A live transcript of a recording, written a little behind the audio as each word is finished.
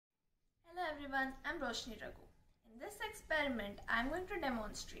everyone, I'm Roshni Raghu. In this experiment, I'm going to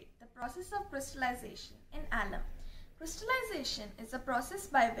demonstrate the process of crystallization in alum. Crystallization is a process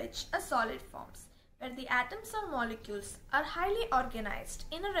by which a solid forms, where the atoms or molecules are highly organized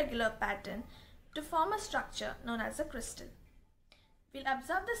in a regular pattern to form a structure known as a crystal. We'll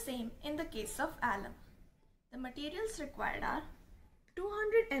observe the same in the case of alum. The materials required are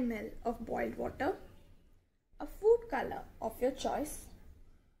 200 ml of boiled water, a food color of your choice,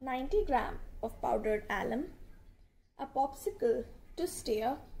 90 gram of powdered alum, a popsicle to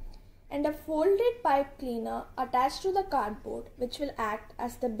stir, and a folded pipe cleaner attached to the cardboard which will act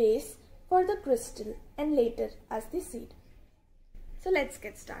as the base for the crystal and later as the seed. So let's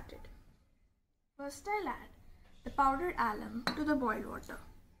get started. First I'll add the powdered alum to the boiled water.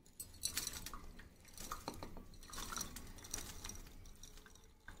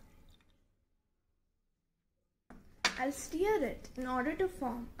 I'll stir it in order to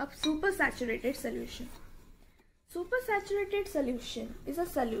form a supersaturated solution. Supersaturated solution is a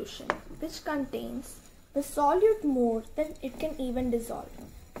solution which contains the solute more than it can even dissolve.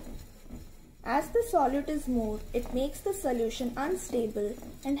 As the solute is more, it makes the solution unstable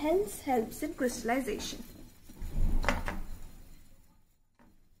and hence helps in crystallization.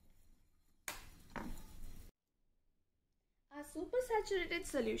 Our supersaturated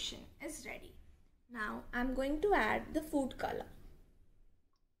solution is ready. Now I am going to add the food color.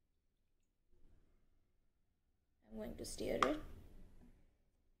 I am going to stir it.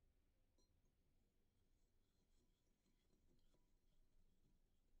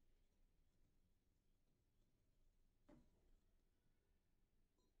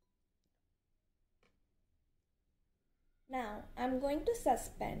 Now I am going to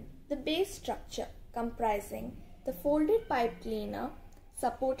suspend the base structure comprising the folded pipe cleaner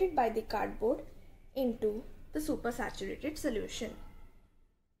supported by the cardboard into the supersaturated solution.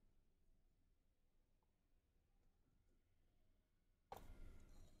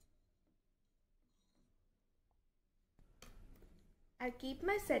 I'll keep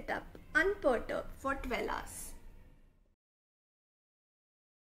my setup unperturbed for 12 hours.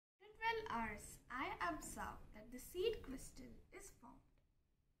 After 12 hours, I observe that the seed crystal is formed.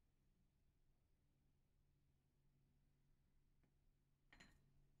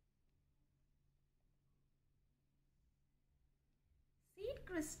 Seed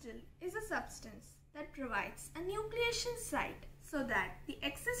crystal is a substance that provides a nucleation site so that the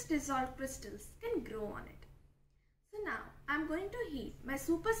excess dissolved crystals can grow on it. So now I am going to heat my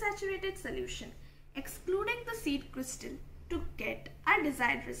supersaturated solution excluding the seed crystal to get our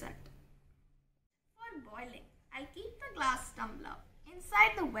desired result. For boiling, I'll keep the glass tumbler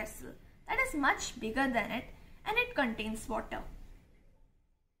inside the vessel that is much bigger than it and it contains water.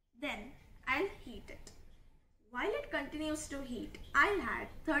 Then I'll heat it. While it continues to heat, I'll add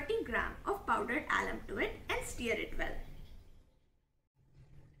 30 gram of powdered alum to it and stir it well.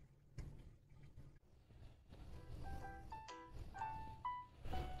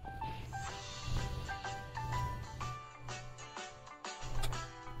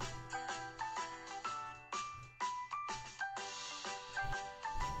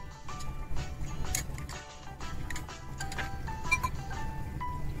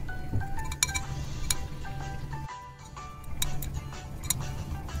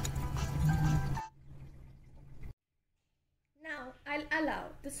 I'll allow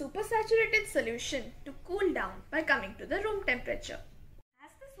the supersaturated solution to cool down by coming to the room temperature.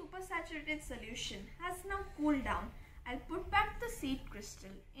 As the supersaturated solution has now cooled down, I'll put back the seed crystal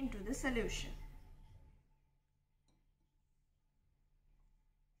into the solution.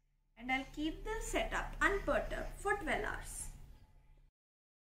 And I'll keep the setup unperturbed for 12 hours.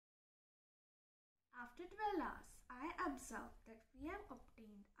 After 12 hours, I observe that we have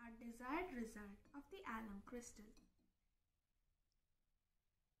obtained our desired result of the alum crystal.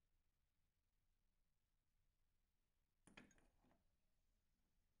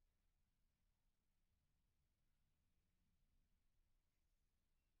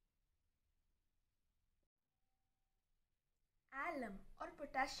 Alum or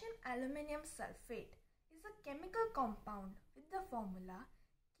potassium aluminium sulfate is a chemical compound with the formula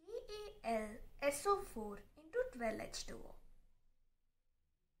KAlSO4 into 12H2O.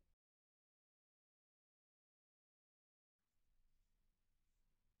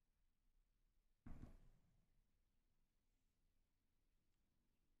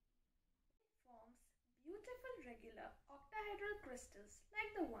 It forms beautiful regular octahedral crystals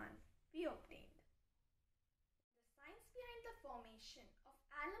like the one we obtained. Formation of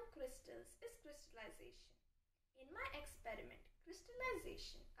alum crystals is crystallization. In my experiment,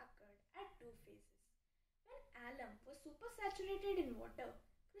 crystallization occurred at two phases. When alum was supersaturated in water,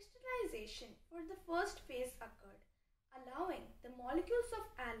 Crystallization for the first phase occurred, allowing the molecules of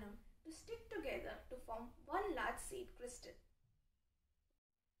alum to stick together to form one large seed crystal.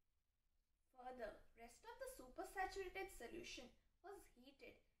 Further, rest of the supersaturated solution was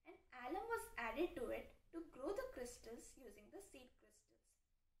heated and alum was added to it to grow the crystals using the seed crystals.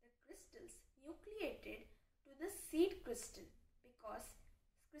 The crystals nucleated to the seed crystal because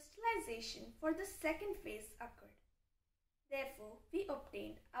crystallization for the second phase occurred. Therefore, we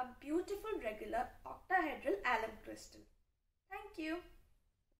obtained a beautiful regular octahedral alum crystal. Thank you.